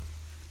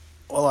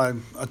Well,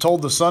 I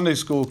told the Sunday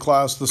school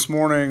class this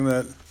morning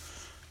that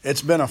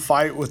it's been a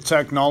fight with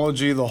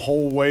technology the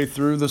whole way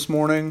through this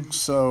morning.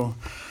 So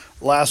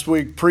last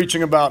week,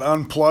 preaching about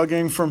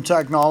unplugging from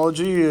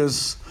technology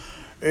is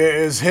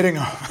hitting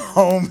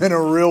home in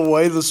a real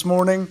way this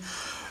morning.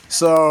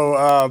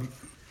 So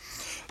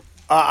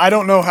I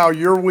don't know how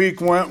your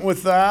week went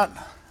with that,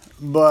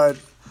 but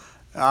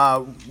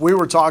we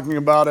were talking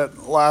about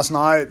it last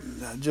night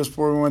just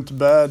before we went to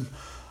bed,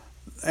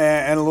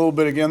 and a little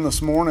bit again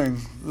this morning,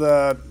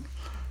 that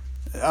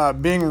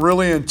being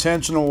really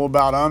intentional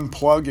about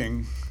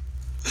unplugging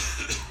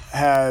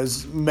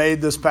has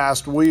made this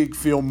past week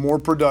feel more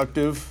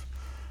productive,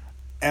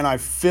 and I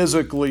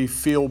physically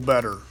feel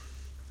better.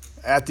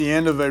 At the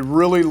end of a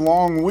really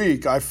long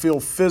week, I feel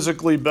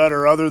physically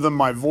better other than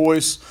my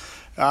voice.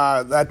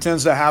 That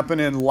tends to happen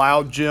in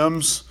loud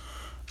gyms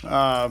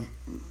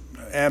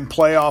and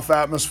playoff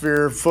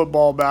atmosphere,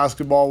 football,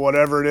 basketball,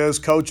 whatever it is.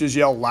 Coaches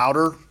yell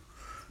louder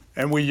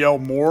and we yell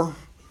more.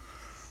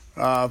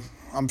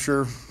 I'm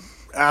sure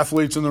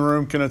athletes in the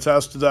room can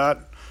attest to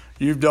that.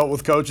 You've dealt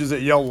with coaches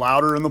that yell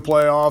louder in the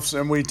playoffs,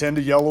 and we tend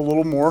to yell a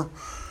little more.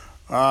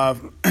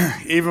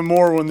 Even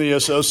more when the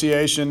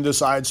association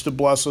decides to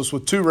bless us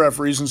with 2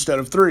 referees instead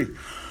of 3.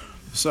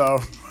 So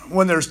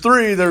when there's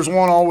 3, there's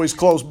one always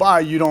close by.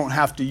 You don't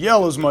have to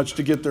yell as much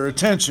to get their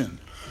attention.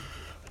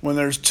 When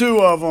there's 2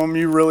 of them,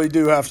 you really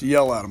do have to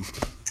yell at them.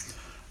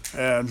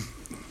 And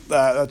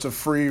that's a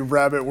free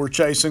rabbit we're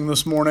chasing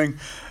this morning.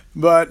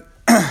 But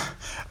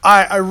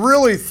I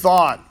really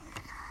thought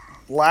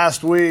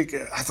last week,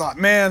 I thought,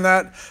 man,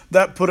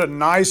 that put a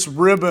nice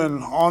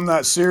ribbon on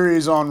that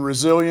series on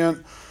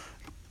Resilient,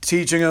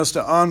 teaching us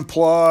to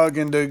unplug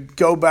and to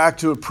go back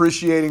to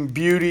appreciating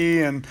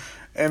beauty and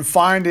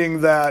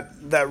finding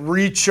that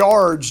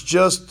recharge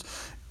just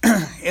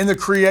in the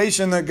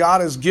creation that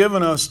God has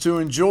given us to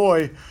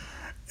enjoy.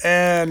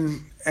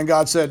 And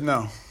God said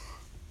no.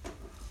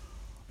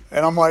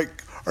 And I'm like,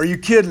 are you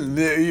kidding?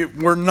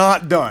 We're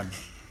not done.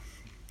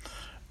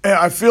 And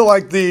I feel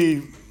like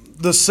the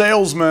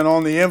salesman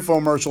on the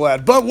infomercial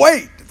ad, but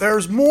wait,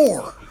 there's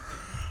more.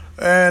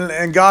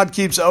 And God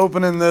keeps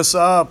opening this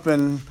up.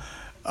 And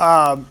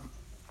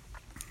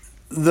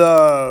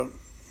the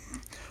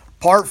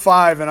part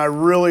 5, and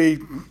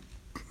I'm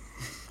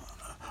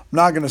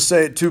not going to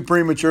say it too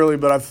prematurely,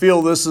 but I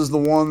feel this is the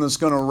one that's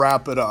going to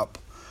wrap it up.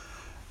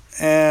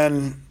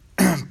 And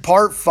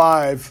part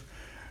 5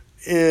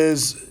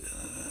 is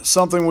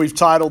something we've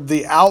titled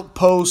The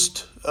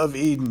Outpost of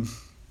Eden,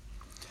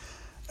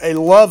 a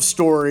love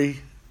story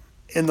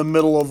in the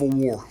middle of a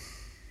war.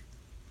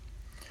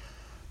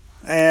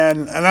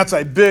 And that's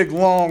a big,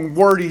 long,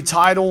 wordy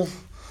title,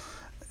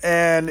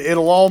 and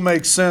it'll all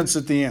make sense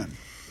at the end.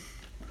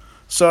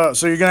 So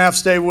you're going to have to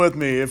stay with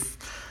me.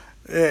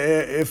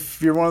 If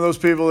you're one of those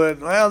people that,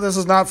 well, this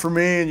is not for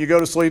me, and you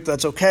go to sleep,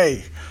 that's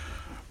okay.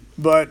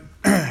 But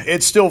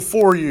it's still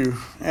for you,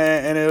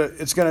 and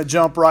it's going to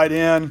jump right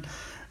in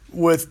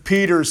with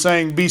Peter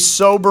saying, be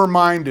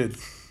sober-minded,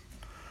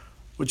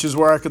 which is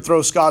where I could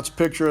throw Scott's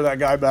picture of that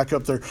guy back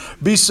up there.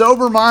 Be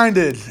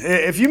sober-minded.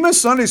 If you miss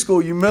Sunday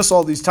school, you miss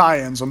all these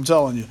tie-ins, I'm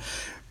telling you.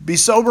 Be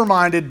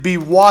sober-minded, be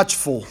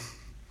watchful.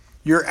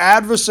 Your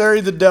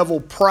adversary, the devil,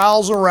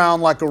 prowls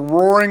around like a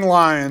roaring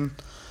lion,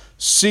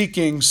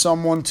 seeking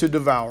someone to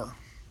devour.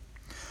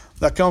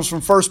 That comes from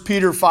 1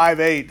 Peter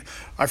 5:8.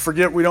 I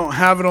forget we don't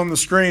have it on the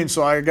screen,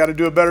 so I got to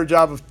do a better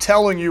job of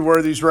telling you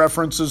where these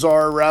references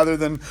are rather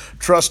than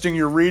trusting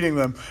you're reading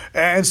them.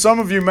 And some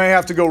of you may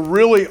have to go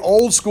really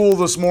old school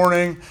this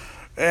morning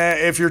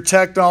if your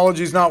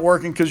technology is not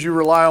working because you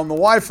rely on the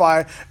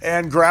Wi-Fi,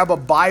 and grab a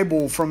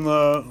Bible from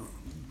the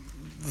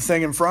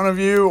thing in front of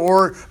you,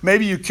 or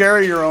maybe you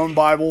carry your own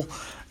Bible.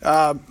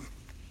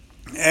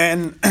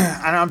 And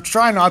I'm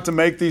trying not to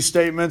make these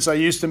statements I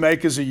used to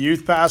make as a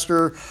youth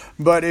pastor,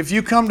 but if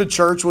you come to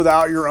church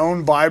without your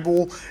own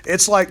Bible,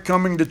 it's like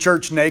coming to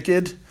church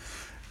naked.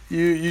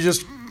 You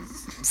just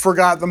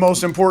forgot the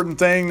most important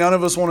thing. None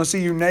of us want to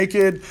see you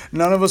naked.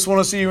 None of us want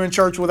to see you in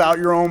church without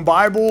your own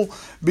Bible,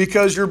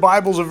 because your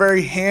Bible's a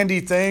very handy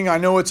thing. I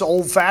know it's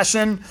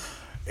old-fashioned.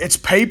 It's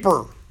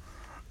paper.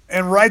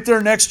 And right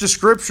there next to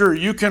Scripture,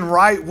 you can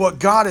write what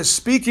God is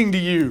speaking to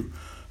you.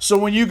 So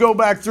when you go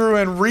back through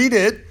and read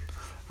it,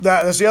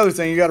 that's the other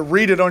thing. You got to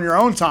read it on your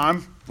own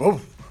time.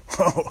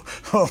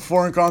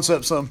 Foreign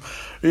concept.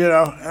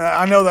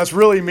 I know that's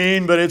really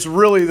mean, but it's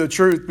really the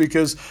truth,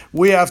 because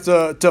we have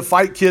to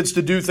fight kids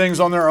to do things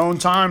on their own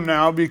time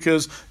now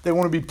because they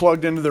want to be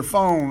plugged into their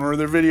phone or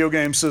their video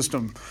game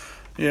system.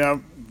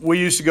 We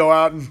used to go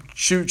out and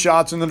shoot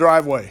shots in the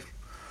driveway.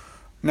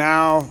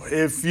 Now,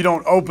 if you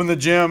don't open the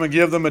gym and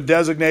give them a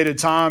designated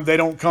time, they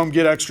don't come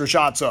get extra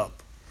shots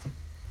up.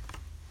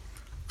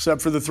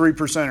 Except for the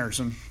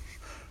 3%ers. And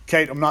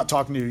Kate, I'm not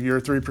talking to you. You're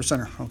a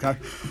 3%er, okay?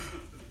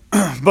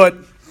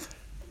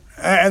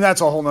 And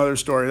that's a whole nother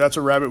story. That's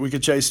a rabbit we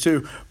could chase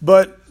too.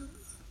 But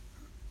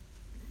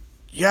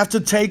you have to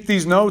take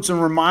these notes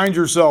and remind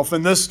yourself.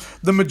 And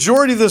the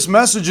majority of this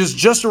message is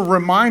just a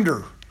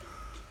reminder.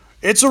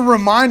 It's a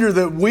reminder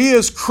that we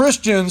as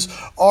Christians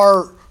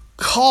are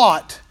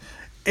caught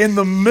in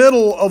the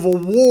middle of a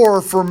war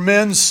for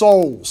men's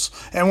souls.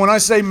 And when I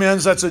say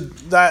men's,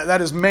 that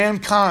is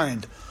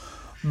mankind.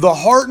 The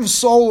heart and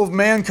soul of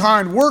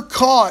mankind. We're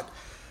caught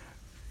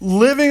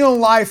living a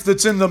life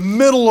that's in the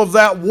middle of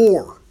that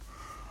war.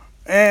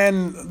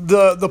 And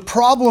the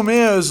problem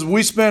is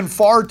we spend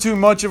far too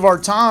much of our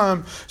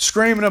time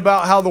screaming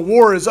about how the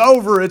war is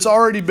over. It's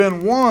already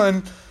been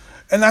won.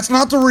 And that's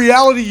not the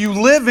reality you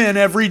live in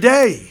every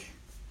day.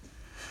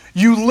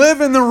 You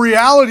live in the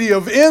reality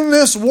of, in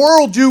this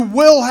world you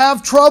will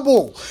have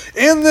trouble.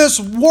 In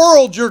this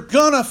world you're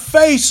going to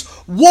face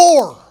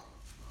war.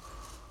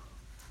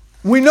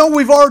 We know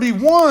we've already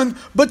won,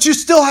 but you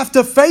still have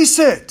to face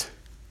it.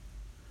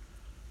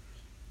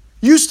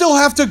 You still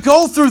have to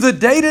go through the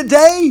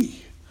day-to-day.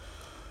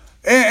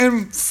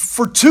 And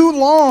for too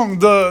long,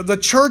 the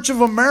Church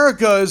of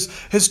America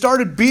has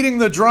started beating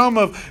the drum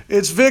of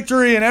its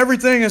victory, and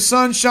everything is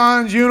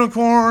sunshines,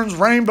 unicorns,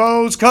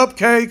 rainbows,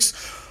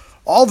 cupcakes,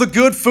 all the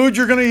good food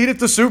you're going to eat at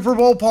the Super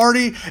Bowl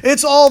party.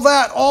 It's all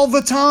that all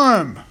the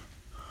time.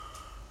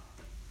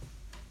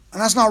 And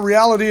that's not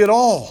reality at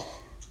all.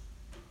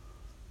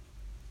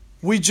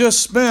 We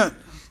just spent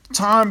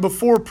time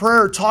before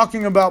prayer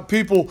talking about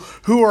people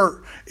who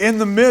are in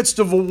the midst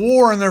of a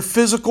war in their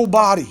physical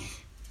body.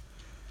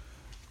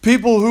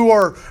 People who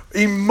are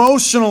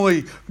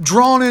emotionally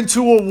drawn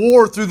into a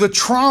war through the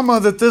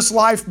trauma that this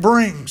life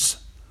brings.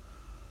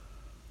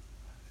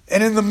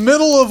 And in the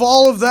middle of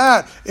all of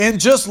that, in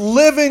just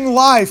living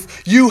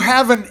life, you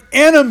have an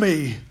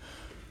enemy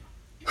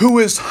who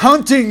is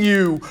hunting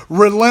you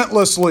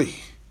relentlessly.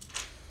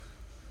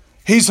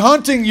 He's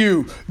hunting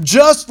you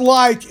just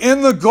like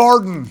in the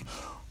garden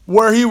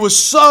where he was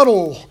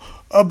subtle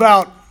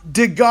about,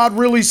 did God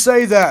really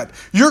say that?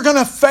 You're going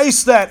to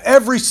face that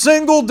every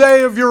single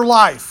day of your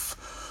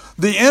life.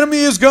 The enemy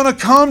is going to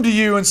come to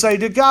you and say,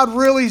 did God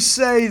really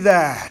say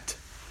that?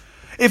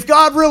 If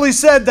God really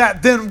said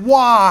that, then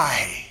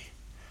why?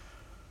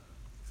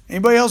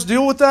 Anybody else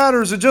deal with that?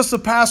 Or is it just the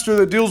pastor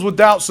that deals with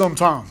doubt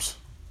sometimes?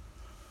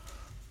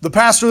 The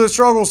pastor that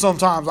struggles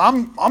sometimes.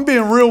 I'm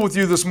being real with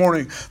you this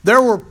morning.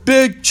 There were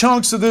big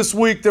chunks of this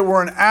week that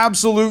were an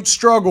absolute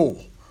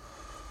struggle.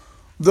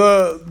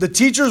 The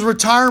teachers'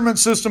 retirement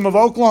system of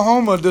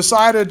Oklahoma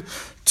decided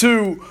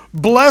to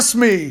bless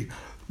me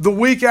the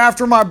week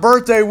after my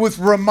birthday with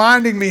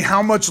reminding me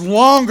how much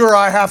longer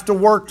I have to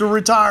work to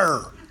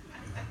retire.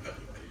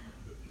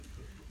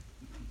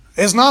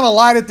 It's not a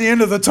light at the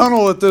end of the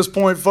tunnel at this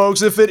point,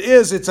 folks. If it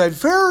is, it's a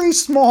very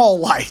small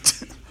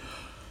light.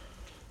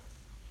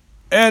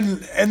 And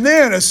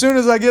then, as soon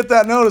as I get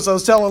that notice, I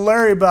was telling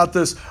Larry about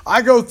this,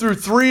 I go through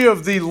 3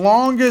 of the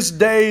longest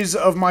days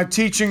of my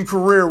teaching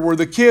career where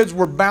the kids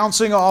were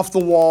bouncing off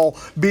the wall,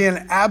 being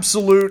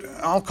absolute,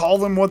 I'll call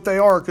them what they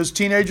are because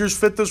teenagers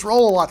fit this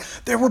role a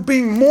lot. They were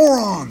being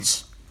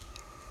morons.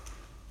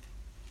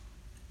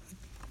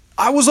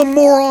 I was a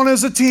moron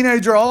as a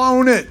teenager, I'll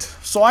own it,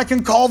 so I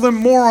can call them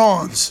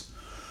morons.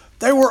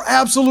 They were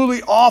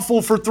absolutely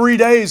awful for 3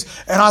 days.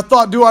 And I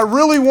thought, do I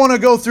really want to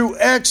go through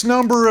X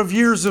number of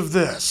years of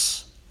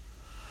this?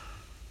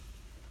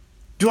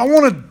 Do I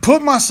want to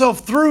put myself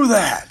through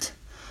that?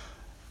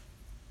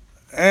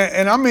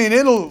 And I mean,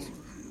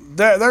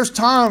 there's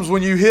times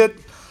when you hit,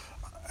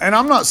 and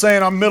I'm not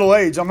saying I'm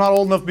middle-aged. I'm not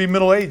old enough to be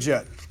middle-aged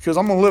yet because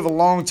I'm going to live a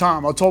long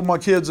time. I told my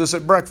kids this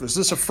at breakfast.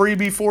 This is a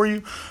freebie for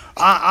you.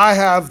 I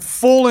have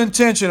full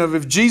intention of,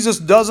 if Jesus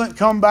doesn't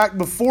come back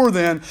before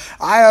then,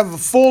 I have a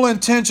full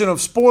intention of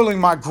spoiling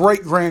my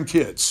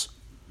great-grandkids.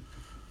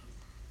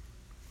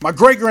 My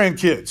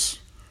great-grandkids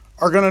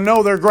are going to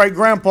know their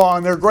great-grandpa,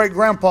 and their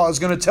great-grandpa is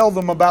going to tell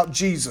them about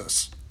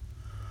Jesus.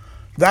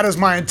 That is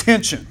my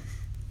intention.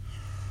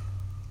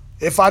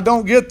 If I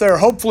don't get there,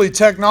 hopefully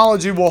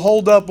technology will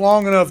hold up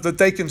long enough that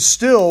they can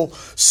still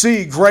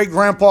see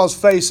great-grandpa's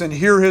face and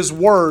hear his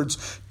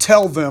words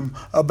tell them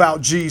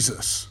about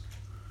Jesus.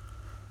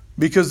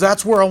 Because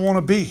that's where I want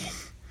to be.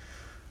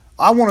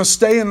 I want to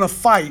stay in the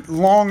fight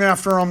long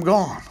after I'm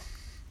gone.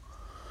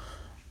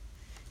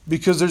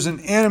 Because there's an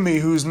enemy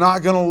who's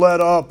not going to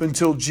let up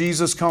until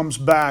Jesus comes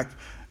back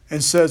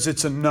and says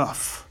it's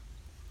enough.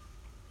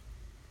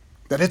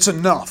 That it's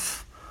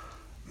enough.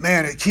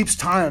 Man, it keeps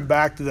tying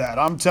back to that.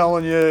 I'm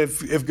telling you,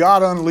 if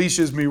God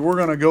unleashes me, we're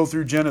going to go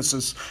through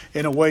Genesis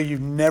in a way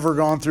you've never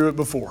gone through it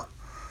before.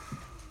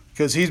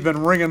 Because he's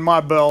been ringing my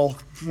bell.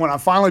 When I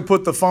finally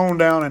put the phone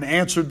down and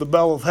answered the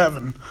bell of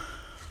heaven,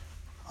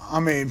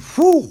 I mean,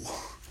 whew.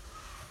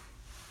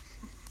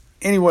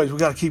 Anyways, we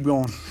got to keep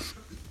going.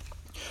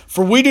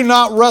 For we do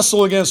not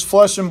wrestle against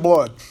flesh and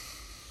blood,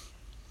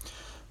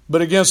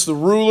 but against the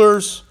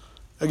rulers,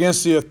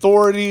 against the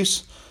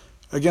authorities,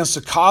 against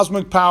the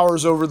cosmic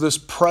powers over this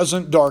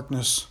present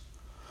darkness,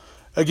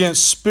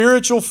 against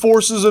spiritual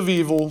forces of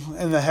evil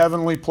in the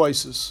heavenly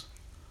places.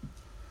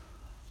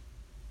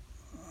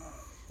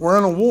 We're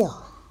in a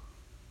war.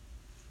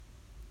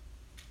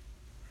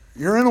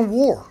 You're in a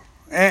war.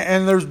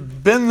 And there's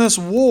been this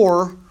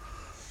war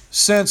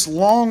since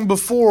long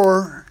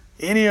before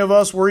any of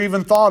us were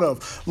even thought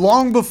of.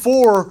 Long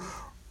before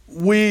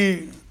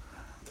we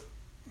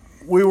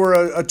we were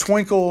a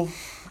twinkle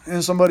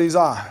in somebody's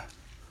eye.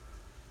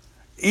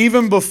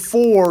 Even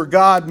before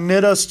God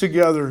knit us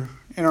together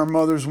in our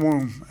mother's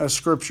womb, as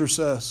Scripture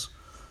says.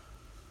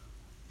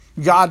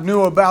 God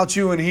knew about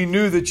you, and He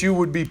knew that you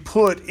would be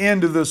put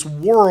into this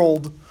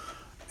world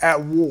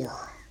at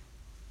war.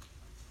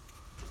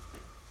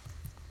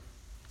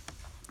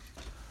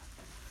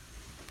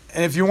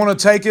 And if you want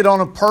to take it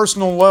on a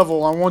personal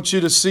level, I want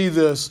you to see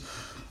this.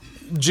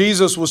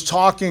 Jesus was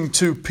talking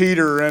to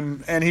Peter,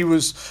 and He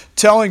was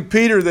telling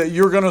Peter that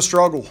you're going to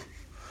struggle.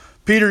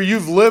 Peter,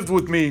 you've lived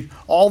with me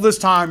all this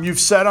time. You've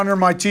sat under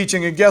my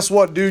teaching, and guess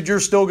what, dude? You're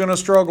still going to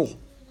struggle.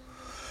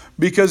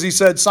 Because He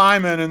said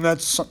Simon, and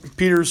that's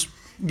Peter's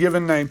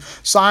given name.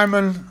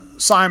 Simon,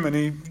 Simon.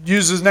 He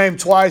used his name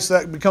twice.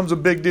 That becomes a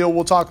big deal.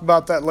 We'll talk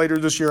about that later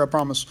this year, I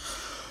promise.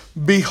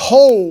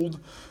 Behold,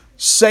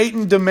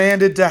 Satan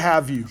demanded to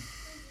have you,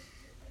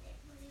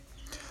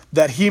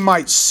 that he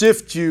might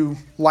sift you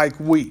like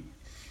wheat.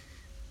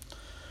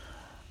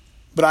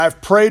 But I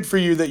have prayed for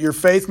you that your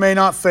faith may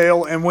not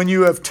fail, and when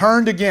you have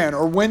turned again,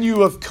 or when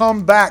you have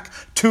come back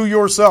to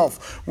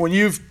yourself, when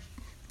you've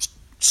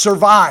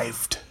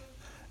survived,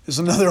 is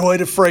another way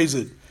to phrase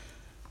it,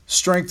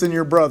 strengthen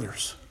your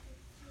brothers.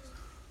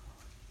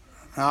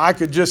 Now, I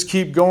could just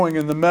keep going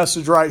in the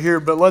message right here,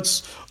 but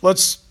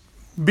let's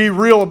be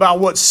real about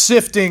what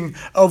sifting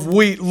of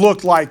wheat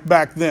looked like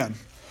back then.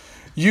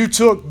 You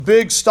took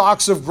big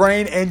stalks of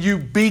grain and you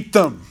beat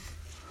them.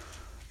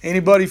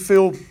 Anybody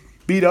feel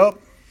beat up?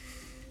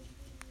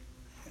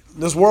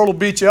 This world will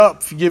beat you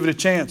up if you give it a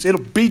chance.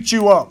 It'll beat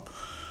you up.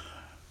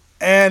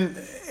 And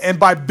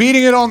by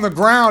beating it on the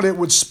ground, it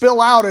would spill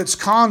out its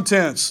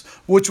contents,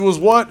 which was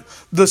what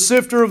the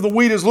sifter of the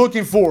wheat is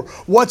looking for.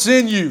 What's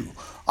in you?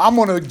 I'm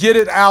going to get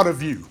it out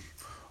of you.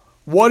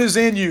 What is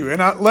in you? And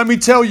let me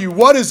tell you,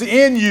 what is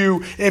in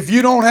you, if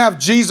you don't have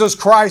Jesus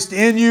Christ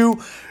in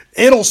you,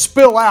 it'll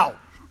spill out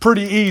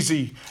pretty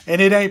easy,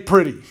 and it ain't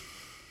pretty.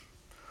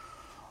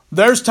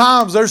 There's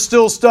times there's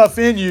still stuff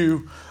in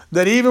you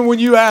that even when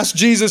you ask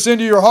Jesus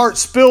into your heart,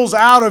 spills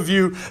out of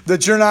you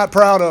that you're not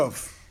proud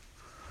of.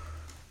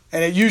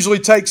 And it usually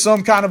takes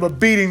some kind of a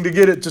beating to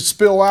get it to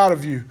spill out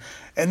of you.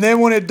 And then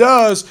when it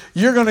does,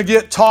 you're going to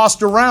get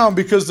tossed around,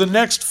 because the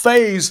next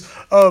phase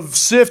of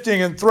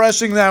sifting and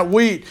threshing that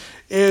wheat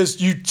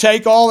is you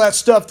take all that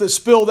stuff that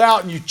spilled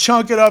out and you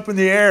chunk it up in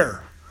the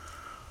air.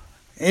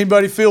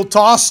 Anybody feel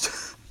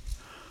tossed?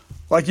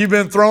 Like you've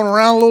been thrown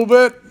around a little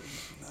bit?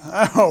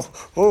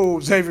 Oh,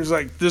 Xavier's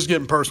like, this is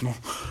getting personal.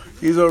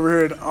 He's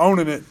over here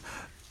owning it.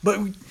 But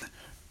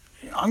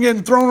I'm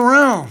getting thrown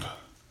around.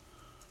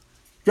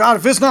 God,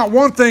 if it's not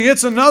one thing,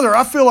 it's another.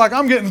 I feel like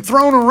I'm getting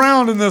thrown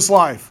around in this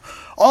life.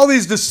 All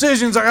these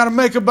decisions I got to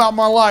make about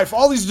my life.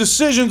 All these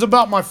decisions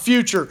about my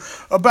future,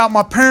 about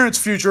my parents'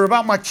 future,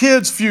 about my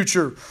kids'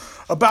 future,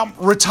 about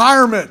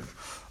retirement.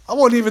 I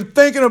wasn't even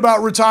thinking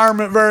about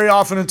retirement very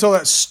often until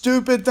that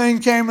stupid thing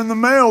came in the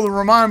mail to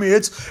remind me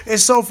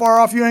it's so far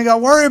off you ain't got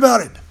to worry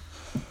about it.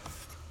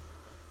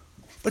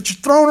 But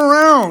you're thrown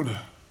around.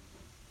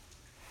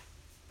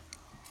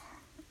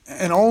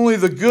 And only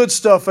the good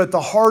stuff at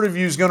the heart of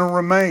you is going to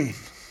remain.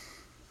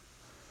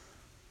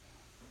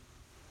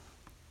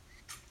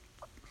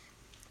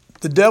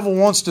 The devil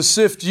wants to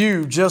sift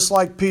you just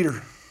like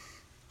Peter.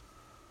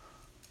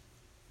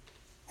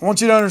 I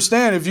want you to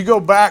understand, if you go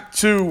back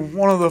to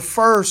one of the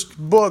first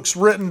books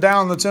written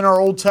down that's in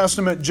our Old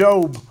Testament,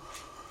 Job,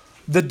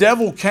 the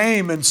devil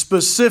came and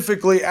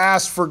specifically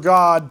asked for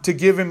God to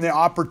give him the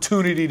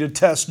opportunity to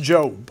test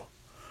Job.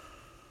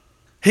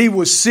 He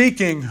was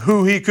seeking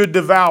who he could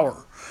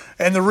devour.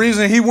 And the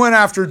reason he went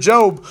after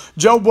Job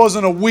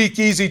wasn't a weak,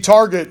 easy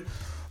target.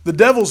 The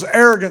devil's an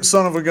arrogant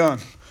son of a gun.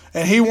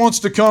 And he wants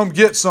to come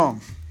get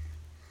some.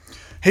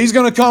 He's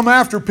going to come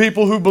after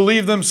people who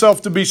believe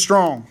themselves to be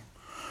strong,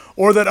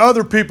 or that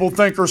other people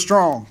think are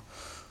strong.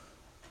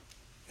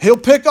 He'll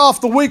pick off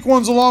the weak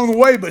ones along the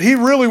way, but he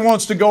really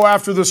wants to go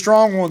after the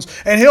strong ones.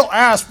 And he'll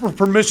ask for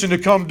permission to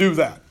come do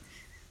that.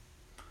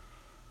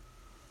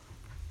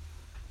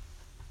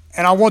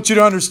 And I want you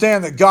to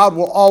understand that God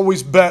will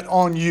always bet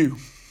on you.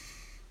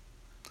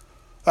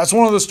 That's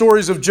one of the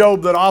stories of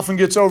Job that often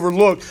gets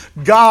overlooked.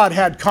 God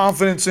had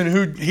confidence in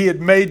who He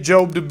had made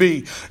Job to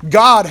be.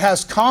 God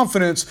has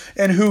confidence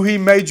in who He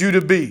made you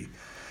to be.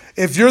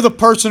 If you're the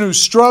person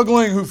who's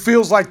struggling, who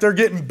feels like they're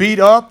getting beat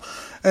up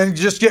and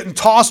just getting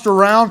tossed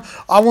around,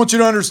 I want you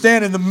to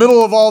understand, in the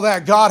middle of all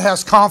that, God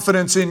has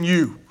confidence in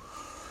you,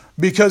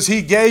 because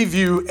He gave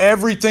you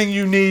everything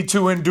you need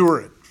to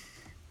endure it.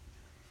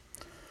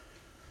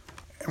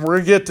 And we're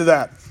going to get to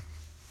that.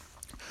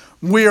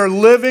 We are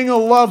living a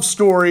love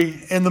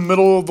story in the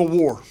middle of the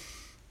war.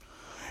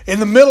 In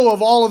the middle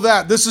of all of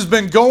that, this has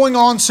been going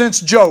on since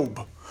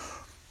Job.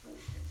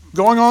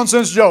 Going on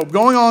since Job.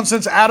 Going on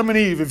since Adam and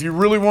Eve, if you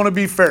really want to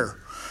be fair.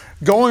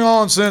 Going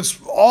on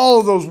since all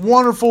of those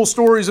wonderful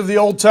stories of the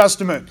Old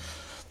Testament.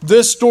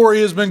 This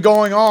story has been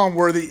going on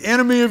where the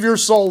enemy of your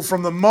soul,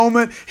 from the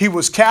moment he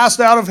was cast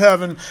out of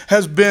heaven,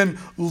 has been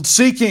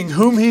seeking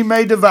whom he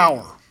may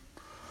devour.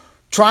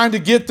 Trying to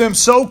get them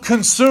so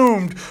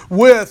consumed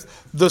with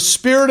the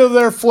spirit of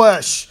their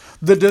flesh,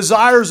 the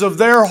desires of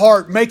their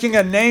heart, making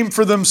a name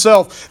for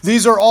themselves.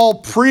 These are all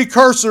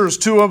precursors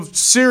to a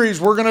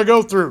series we're going to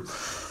go through.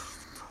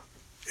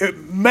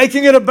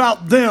 Making it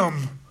about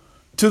them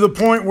to the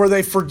point where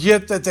they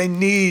forget that they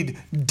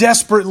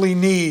desperately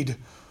need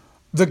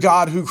the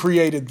God who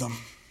created them.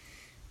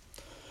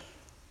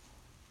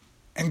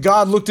 And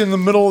God looked in the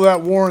middle of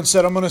that war and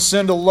said, I'm going to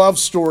send a love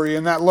story,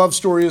 and that love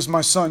story is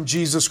my son,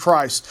 Jesus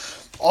Christ.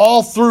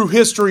 All through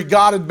history,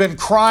 God had been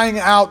crying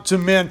out to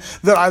men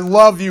that I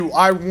love you.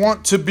 I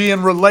want to be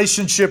in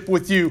relationship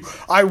with you.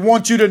 I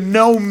want you to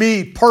know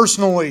me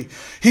personally.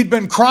 He'd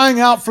been crying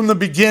out from the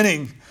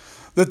beginning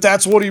that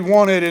that's what he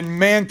wanted, and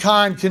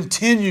mankind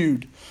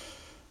continued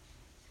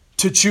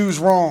to choose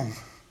wrong.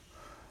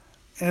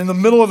 And in the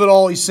middle of it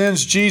all, he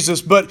sends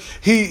Jesus, but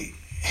he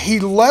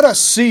let us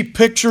see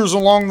pictures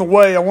along the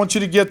way. I want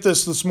you to get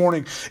this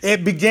morning.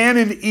 It began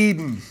in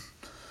Eden.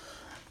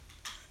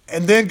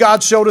 And then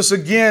God showed us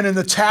again in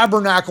the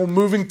tabernacle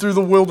moving through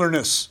the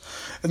wilderness.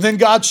 And then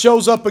God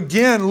shows up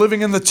again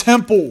living in the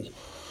temple.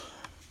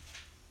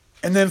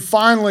 And then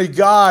finally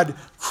God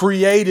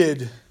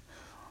created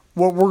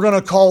what we're going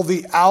to call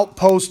the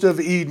outpost of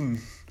Eden.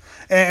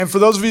 And for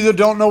those of you that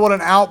don't know what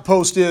an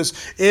outpost is,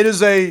 it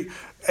is a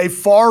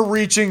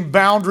far-reaching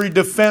boundary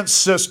defense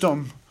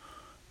system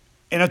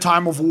in a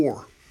time of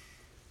war.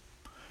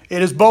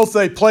 It is both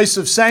a place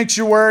of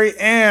sanctuary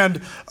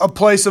and a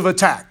place of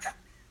attack.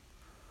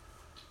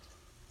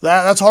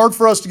 That's hard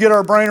for us to get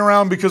our brain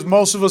around because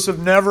most of us have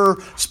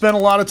never spent a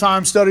lot of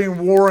time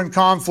studying war and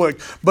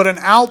conflict. But an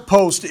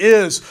outpost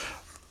is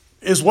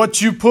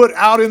what you put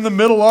out in the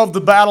middle of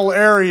the battle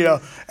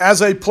area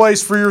as a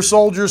place for your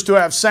soldiers to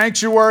have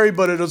sanctuary,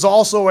 but it is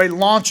also a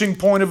launching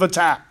point of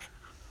attack.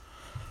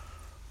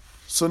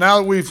 So now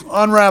that we've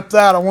unwrapped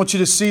that, I want you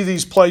to see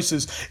these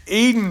places.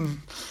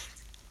 Eden,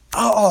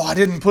 I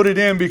didn't put it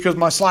in because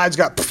my slides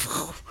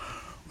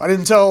I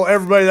didn't tell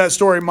everybody that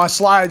story. My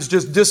slides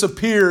just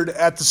disappeared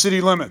at the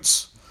city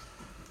limits.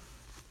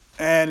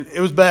 And it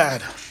was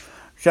bad.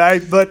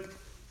 Okay, but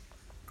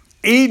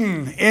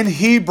Eden in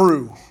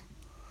Hebrew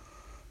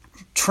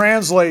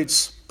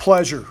translates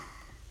pleasure.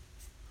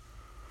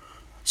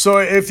 So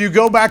if you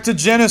go back to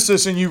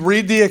Genesis and you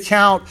read the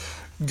account,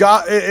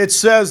 it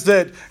says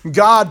that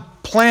God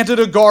planted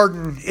a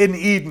garden in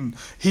Eden.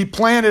 He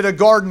planted a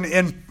garden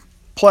in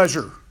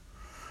pleasure.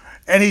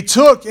 And he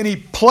took and he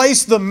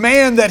placed the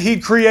man that he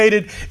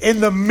created in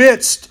the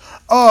midst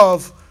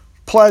of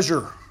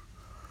pleasure.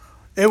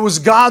 It was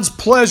God's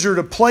pleasure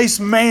to place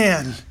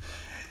man,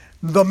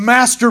 the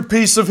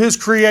masterpiece of his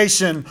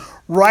creation,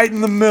 right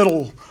in the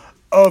middle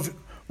of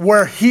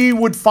where he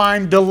would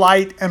find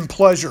delight and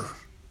pleasure.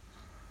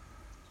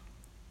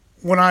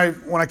 When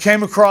I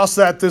came across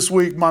that this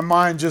week, my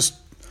mind just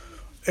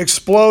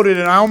exploded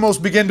and I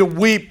almost began to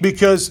weep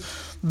because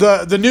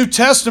the New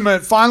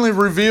Testament finally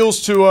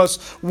reveals to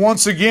us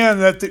once again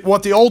that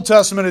what the Old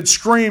Testament had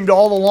screamed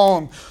all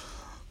along,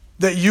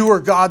 that you are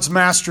God's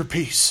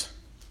masterpiece.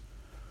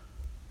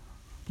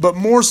 But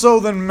more so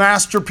than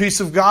masterpiece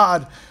of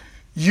God,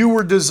 you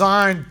were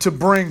designed to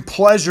bring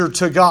pleasure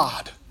to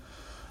God.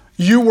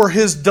 You were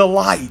His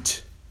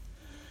delight.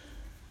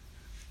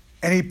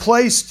 And He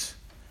placed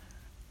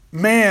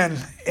man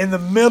in the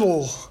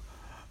middle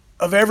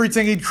of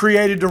everything He'd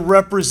created to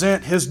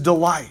represent His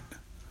delight.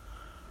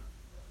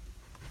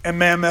 And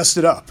man messed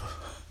it up.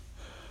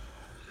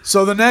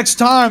 So the next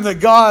time that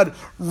God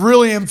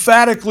really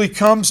emphatically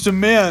comes to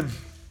men,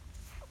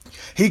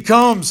 He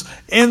comes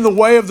in the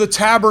way of the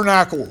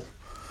tabernacle.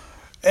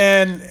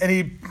 And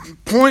He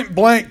point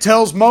blank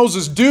tells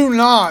Moses, do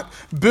not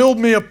build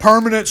me a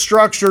permanent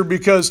structure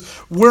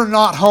because we're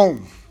not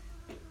home.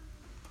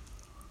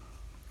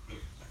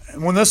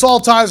 And when this all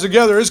ties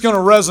together, it's going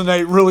to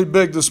resonate really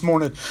big this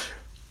morning.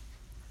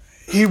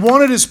 He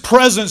wanted His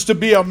presence to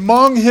be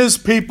among His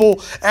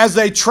people as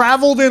they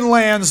traveled in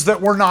lands that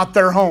were not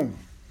their home.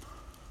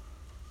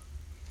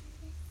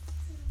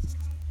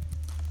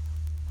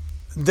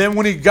 Then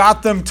when He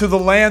got them to the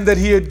land that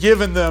He had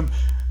given them,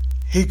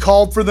 He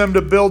called for them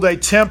to build a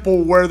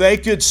temple where they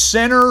could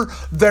center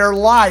their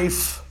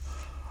life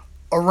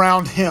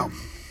around Him.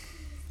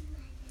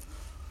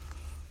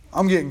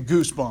 I'm getting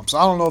goosebumps.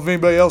 I don't know if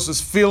anybody else is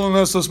feeling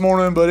this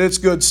morning, but it's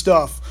good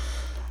stuff.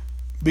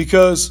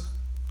 Because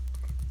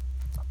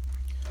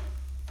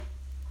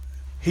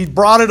He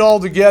brought it all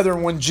together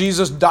when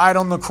Jesus died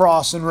on the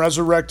cross and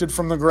resurrected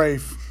from the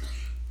grave.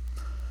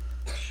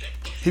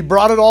 He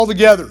brought it all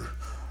together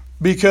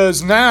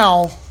because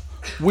now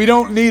we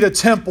don't need a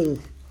temple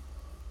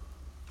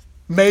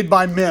made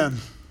by men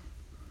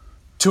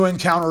to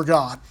encounter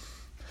God.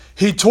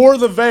 He tore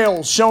the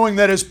veils, showing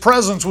that His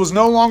presence was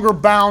no longer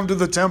bound to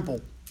the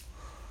temple.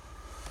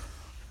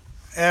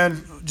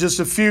 And just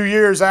a few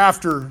years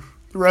after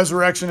the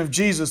resurrection of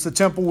Jesus, the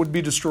temple would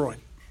be destroyed.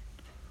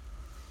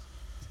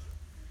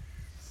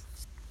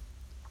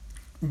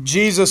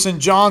 Jesus in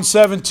John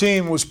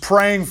 17 was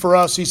praying for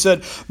us. He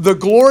said, the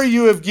glory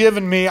you have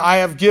given me, I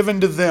have given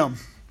to them,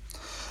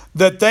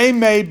 that they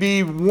may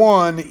be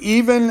one,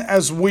 even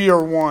as we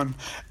are one.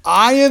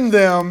 I in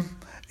them,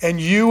 and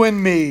you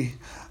in me,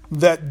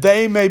 that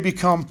they may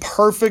become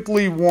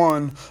perfectly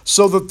one,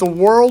 so that the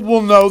world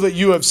will know that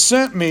you have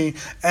sent me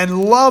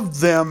and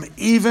loved them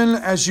even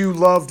as you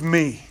loved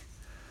me.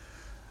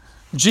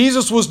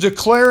 Jesus was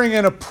declaring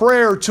in a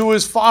prayer to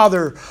his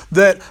Father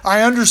that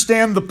I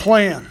understand the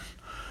plan.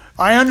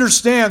 I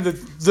understand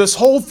that this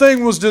whole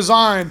thing was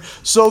designed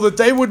so that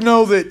they would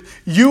know that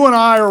you and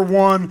I are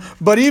one,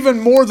 but even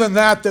more than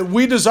that, that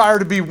we desire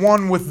to be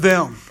one with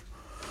them.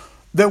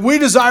 That we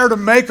desire to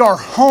make our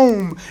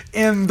home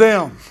in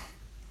them.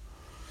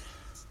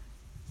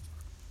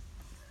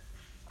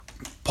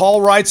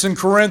 Paul writes in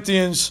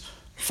Corinthians,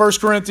 1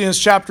 Corinthians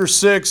chapter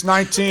 6,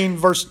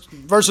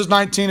 verses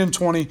 19 and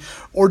 20,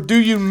 or do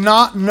you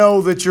not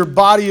know that your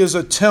body is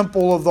a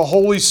temple of the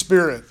Holy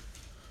Spirit?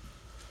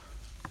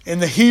 In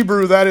the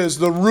Hebrew, that is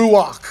the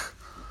Ruach.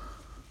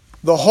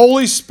 The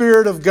Holy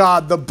Spirit of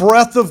God, the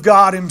breath of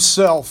God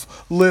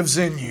Himself lives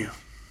in you.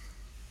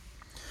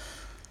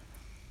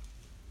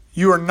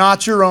 You are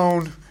not your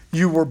own.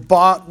 You were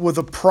bought with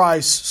a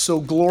price, so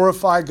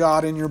glorify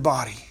God in your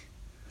body.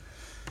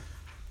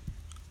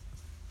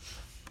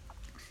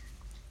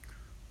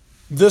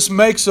 This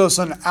makes us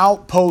an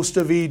outpost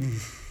of Eden.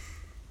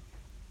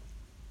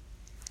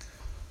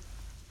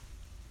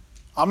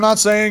 I'm not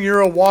saying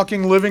you're a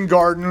walking, living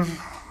garden,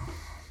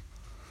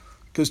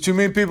 because too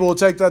many people will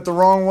take that the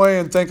wrong way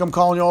and think I'm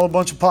calling you all a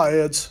bunch of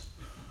potheads.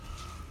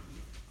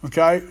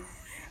 Okay?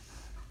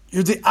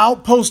 You're the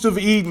outpost of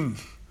Eden.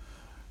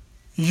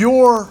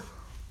 Your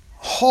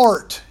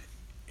heart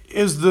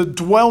is the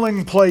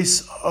dwelling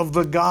place of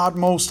the God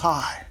Most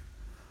High.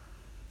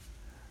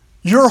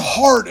 Your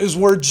heart is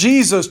where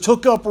Jesus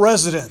took up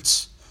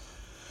residence.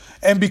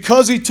 And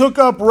because He took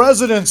up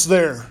residence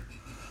there,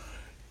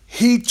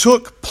 He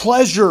took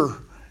pleasure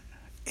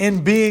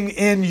in being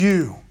in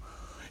you.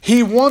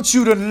 He wants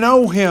you to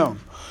know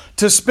Him,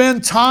 to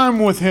spend time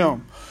with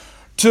Him,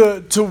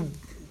 to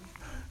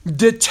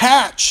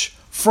detach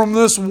from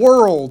this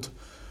world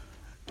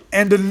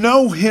and to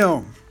know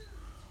Him.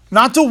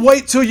 Not to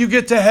wait till you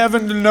get to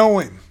heaven to know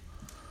Him,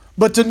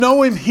 but to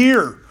know Him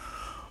here.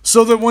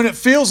 So that when it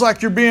feels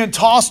like you're being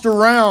tossed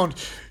around,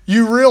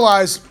 you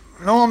realize,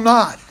 no, I'm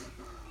not.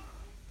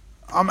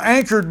 I'm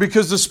anchored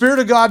because the Spirit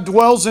of God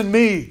dwells in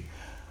me.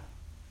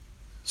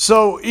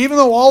 So even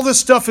though all this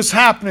stuff is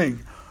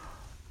happening,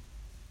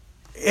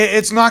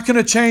 it's not going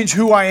to change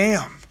who I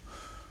am.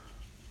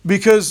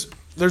 Because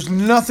there's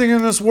nothing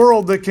in this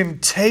world that can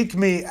take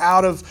me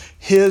out of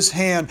His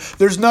hand.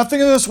 There's nothing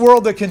in this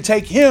world that can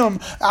take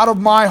Him out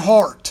of my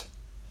heart.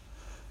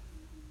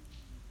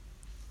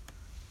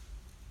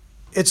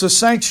 It's a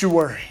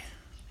sanctuary.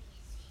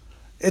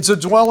 It's a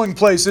dwelling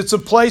place. It's a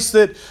place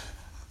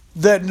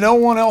that no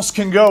one else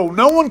can go.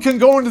 No one can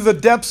go into the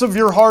depths of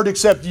your heart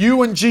except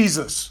you and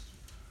Jesus.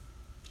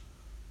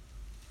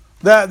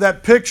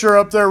 That picture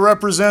up there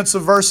represents a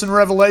verse in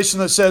Revelation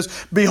that says,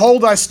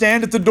 behold, I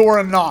stand at the door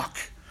and knock.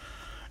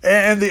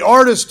 And the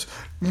artist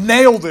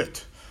nailed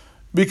it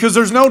because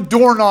there's no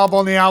doorknob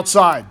on the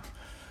outside.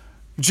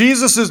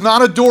 Jesus is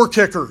not a door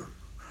kicker.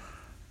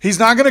 He's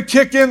not going to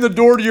kick in the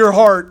door to your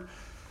heart.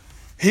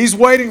 He's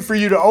waiting for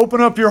you to open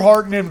up your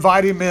heart and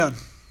invite Him in.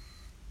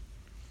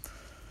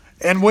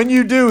 And when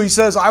you do, He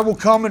says, I will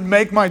come and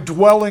make my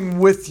dwelling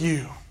with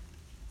you.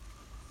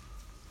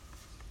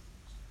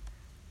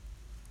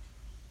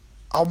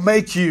 I'll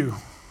make you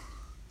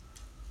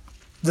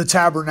the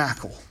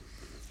tabernacle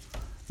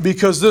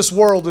because this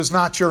world is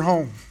not your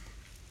home.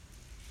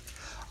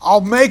 I'll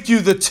make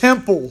you the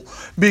temple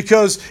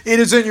because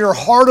it is in your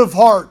heart of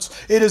hearts.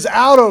 It is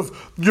out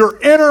of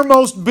your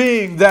innermost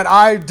being that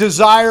I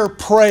desire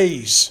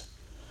praise.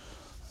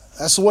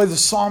 That's the way the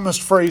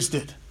psalmist phrased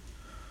it.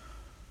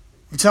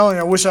 I'm telling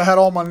you, I wish I had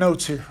all my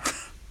notes here.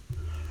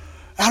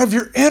 Out of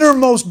your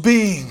innermost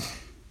being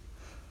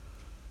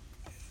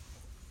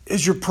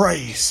is your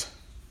praise.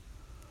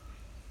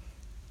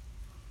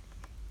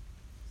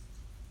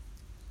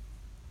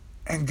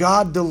 And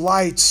God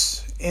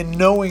delights in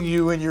knowing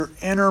you in your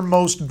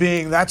innermost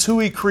being. That's who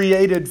He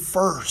created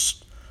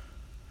first.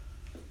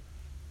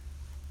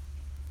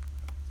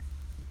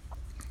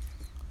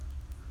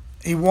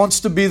 He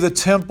wants to be the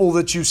temple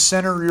that you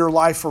center your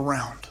life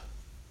around.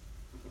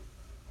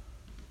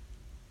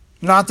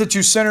 Not that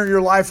you center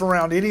your life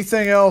around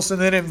anything else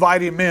and then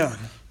invite Him in.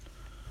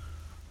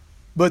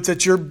 But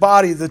that your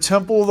body, the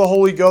temple of the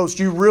Holy Ghost,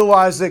 you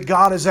realize that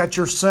God is at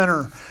your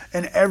center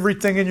and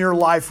everything in your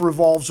life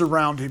revolves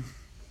around Him.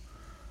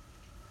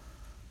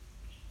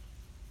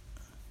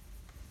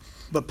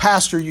 But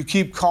Pastor, you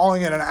keep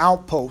calling it an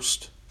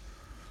outpost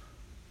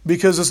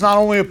because it's not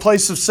only a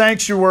place of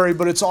sanctuary,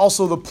 but it's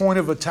also the point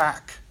of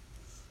attack.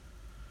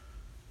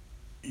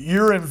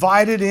 You're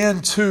invited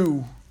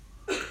into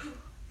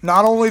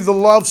not only the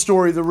love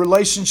story, the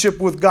relationship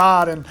with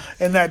God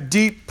and that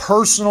deep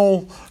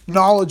personal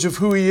knowledge of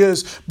who He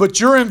is, but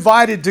you're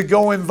invited to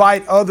go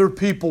invite other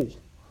people,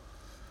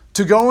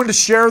 to go and to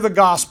share the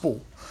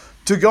gospel,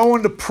 to go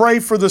and to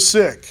pray for the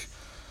sick.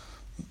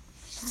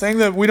 thing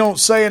that we don't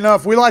say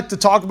enough. We like to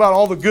talk about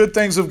all the good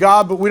things of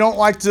God, but we don't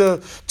like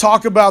to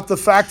talk about the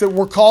fact that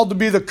we're called to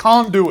be the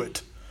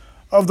conduit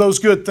of those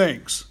good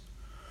things.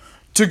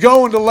 To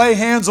go and to lay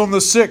hands on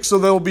the sick so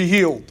they'll be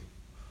healed.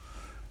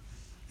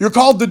 You're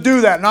called to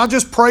do that, not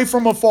just pray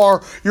from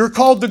afar. You're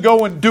called to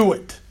go and do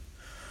it.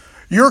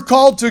 You're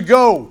called to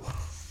go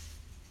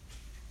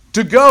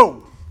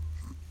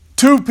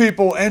to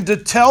people and to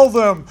tell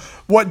them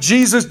what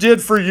Jesus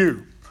did for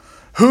you,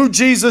 who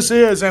Jesus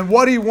is, and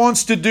what He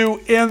wants to do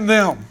in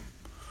them.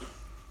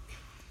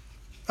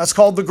 That's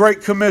called the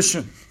Great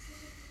Commission.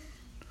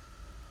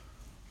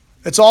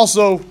 It's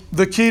also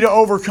the key to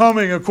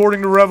overcoming,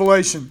 according to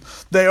Revelation.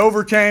 They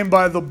overcame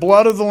by the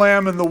blood of the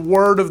Lamb and the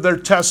word of their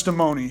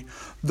testimony,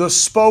 the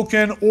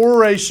spoken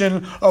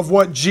oration of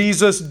what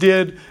Jesus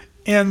did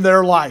in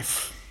their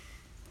life.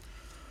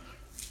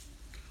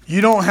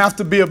 You don't have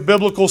to be a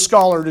biblical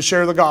scholar to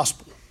share the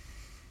gospel.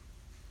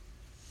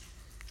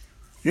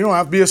 You don't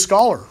have to be a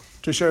scholar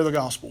to share the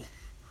gospel.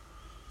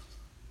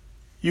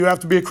 You have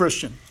to be a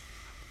Christian.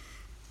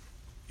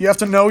 You have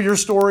to know your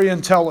story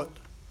and tell it.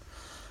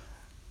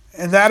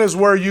 And that is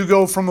where you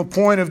go from a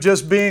point of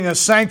just being a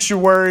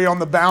sanctuary on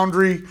the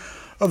boundary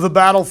of the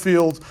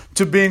battlefield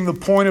to being the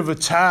point of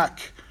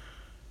attack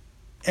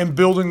and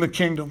building the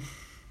kingdom.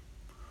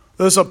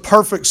 This is a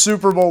perfect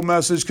Super Bowl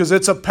message because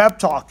it's a pep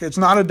talk. It's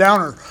not a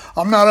downer.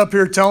 I'm not up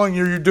here telling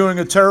you you're doing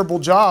a terrible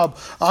job.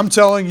 I'm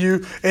telling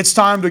you it's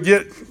time to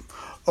get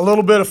a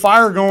little bit of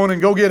fire going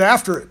and go get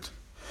after it.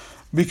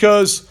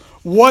 Because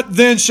what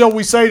then shall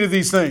we say to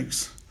these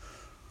things?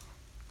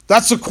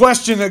 That's the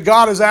question that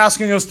God is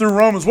asking us through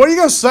Romans. What are you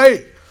going to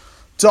say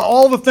to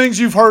all the things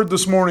you've heard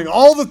this morning?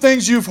 All the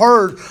things you've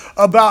heard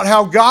about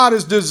how God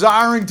is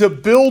desiring to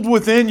build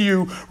within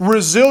you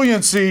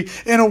resiliency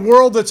in a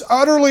world that's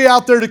utterly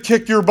out there to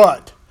kick your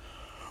butt.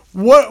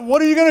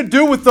 What are you going to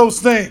do with those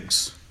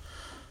things?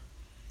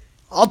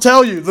 I'll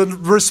tell you, the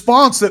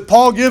response that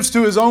Paul gives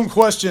to his own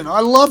question, I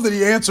love that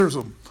he answers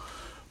them.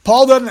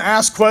 Paul doesn't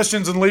ask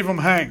questions and leave them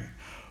hang.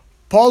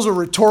 Paul's a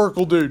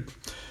rhetorical dude.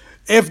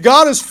 If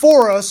God is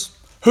for us,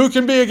 who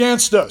can be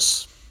against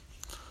us?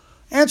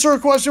 Answer a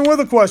question with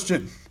a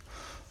question.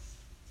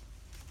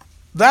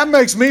 That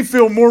makes me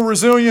feel more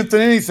resilient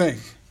than anything.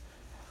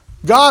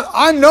 God,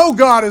 I know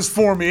God is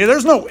for me.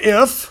 There's no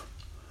if.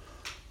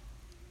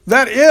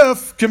 That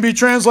if can be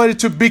translated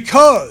to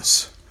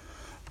because.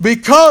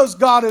 Because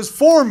God is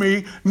for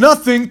me,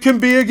 nothing can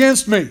be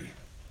against me.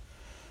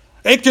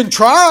 It can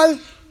try.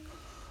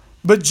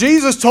 But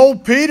Jesus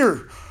told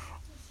Peter,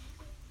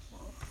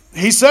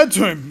 He said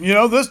to him,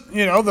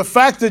 the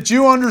fact that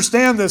you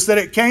understand this, that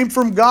it came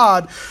from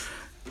God,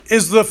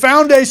 is the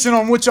foundation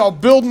on which I'll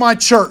build my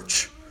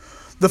church.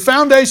 The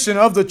foundation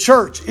of the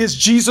church is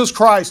Jesus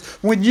Christ.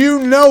 When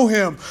you know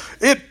Him,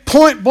 it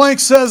point blank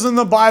says in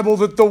the Bible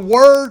that the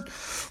Word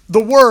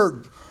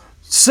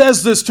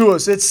says this to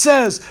us. It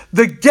says,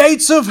 the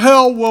gates of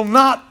hell will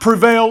not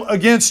prevail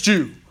against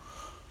you.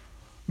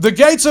 The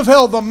gates of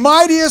hell, the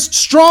mightiest,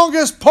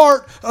 strongest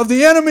part of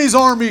the enemy's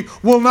army,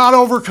 will not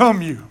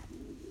overcome you.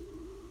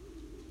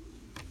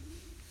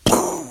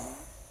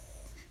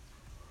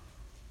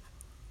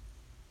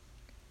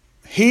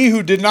 He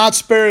who did not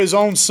spare His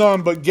own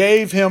Son, but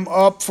gave Him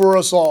up for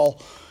us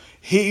all,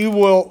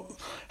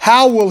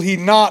 how will He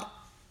not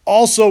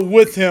also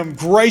with Him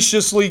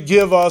graciously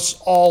give us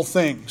all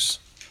things?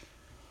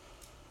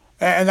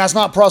 And that's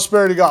not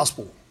prosperity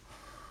gospel.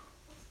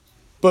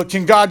 But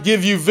can God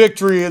give you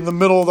victory in the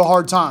middle of the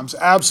hard times?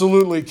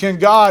 Absolutely. Can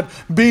God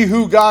be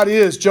who God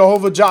is?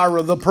 Jehovah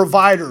Jireh, the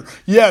provider.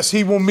 Yes,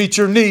 He will meet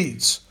your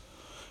needs.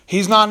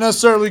 He's not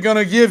necessarily going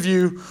to give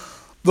you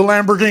the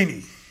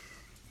Lamborghini.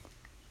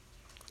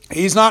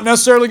 He's not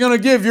necessarily going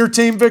to give your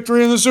team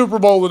victory in the Super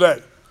Bowl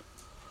today.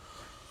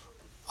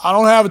 I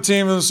don't have a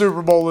team in the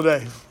Super Bowl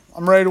today.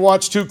 I'm ready to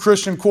watch two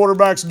Christian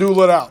quarterbacks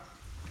duel it out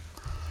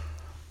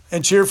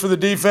and cheer for the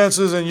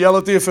defenses and yell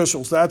at the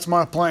officials. That's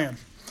my plan.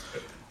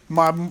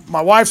 My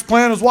wife's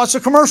plan is watch the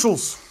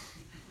commercials.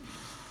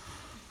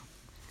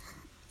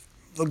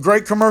 The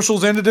great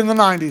commercials ended in the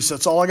 90s.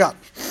 That's all I got.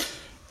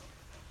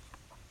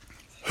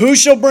 Who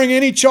shall bring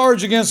any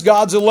charge against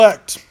God's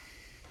elect?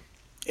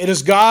 It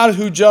is God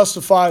who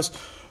justifies.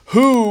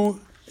 Who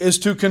is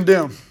to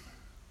condemn?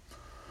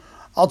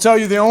 I'll tell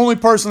you, the only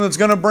person that's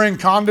going to bring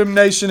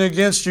condemnation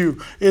against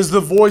you is the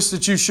voice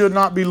that you should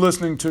not be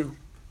listening to.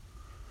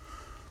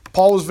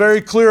 Paul is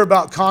very clear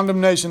about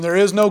condemnation. There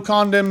is no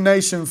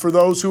condemnation for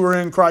those who are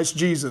in Christ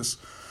Jesus.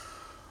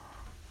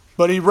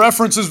 But he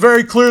references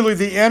very clearly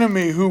the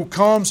enemy who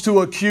comes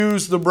to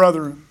accuse the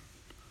brethren.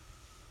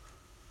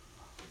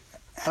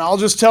 And I'll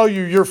just tell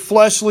you, your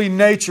fleshly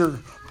nature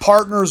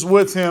partners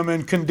with him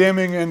in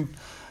condemning and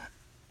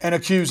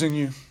accusing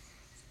you.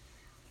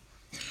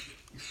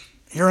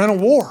 You're in a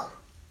war.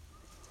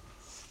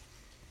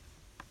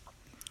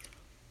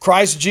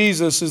 Christ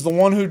Jesus is the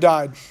one who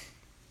died.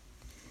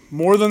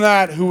 More than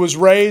that, who was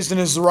raised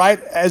and is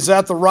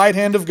at the right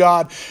hand of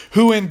God,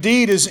 who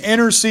indeed is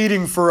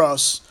interceding for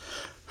us.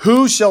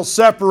 Who shall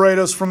separate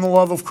us from the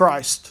love of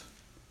Christ?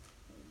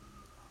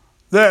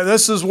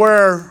 This is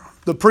where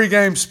the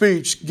pregame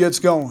speech gets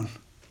going.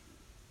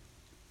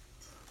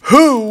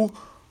 Who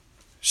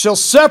shall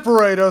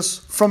separate us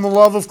from the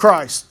love of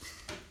Christ?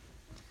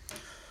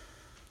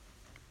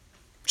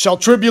 Shall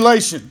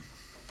tribulation,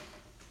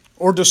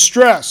 or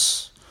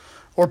distress,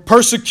 or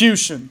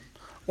persecution,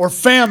 or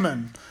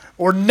famine,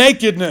 or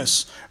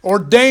nakedness, or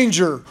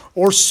danger,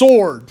 or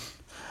sword?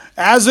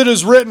 As it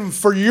is written,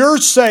 for your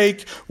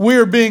sake we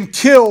are being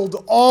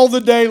killed all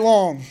the day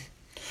long.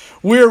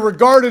 We are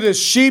regarded as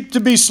sheep to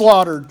be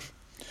slaughtered.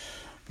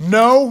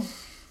 No,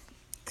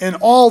 in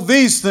all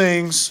these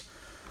things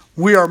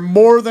we are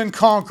more than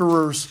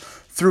conquerors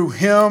through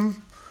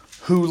Him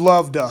who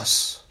loved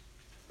us.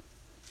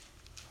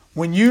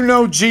 When you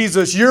know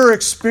Jesus, you're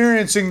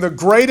experiencing the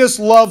greatest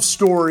love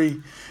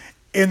story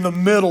in the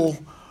middle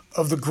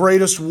of the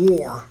greatest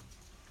war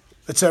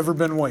that's ever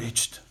been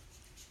waged.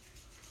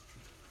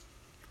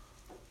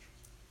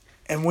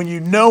 And when you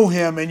know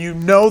Him and you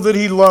know that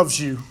He loves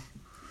you,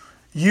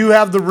 you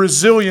have the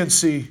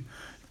resiliency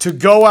to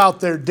go out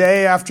there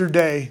day after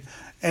day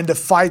and to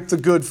fight the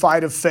good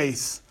fight of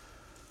faith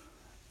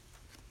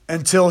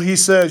until He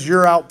says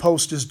your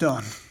outpost is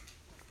done.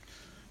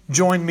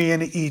 Join me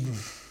in Eden.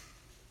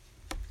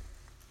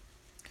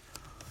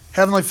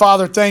 Heavenly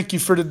Father, thank you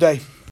for today.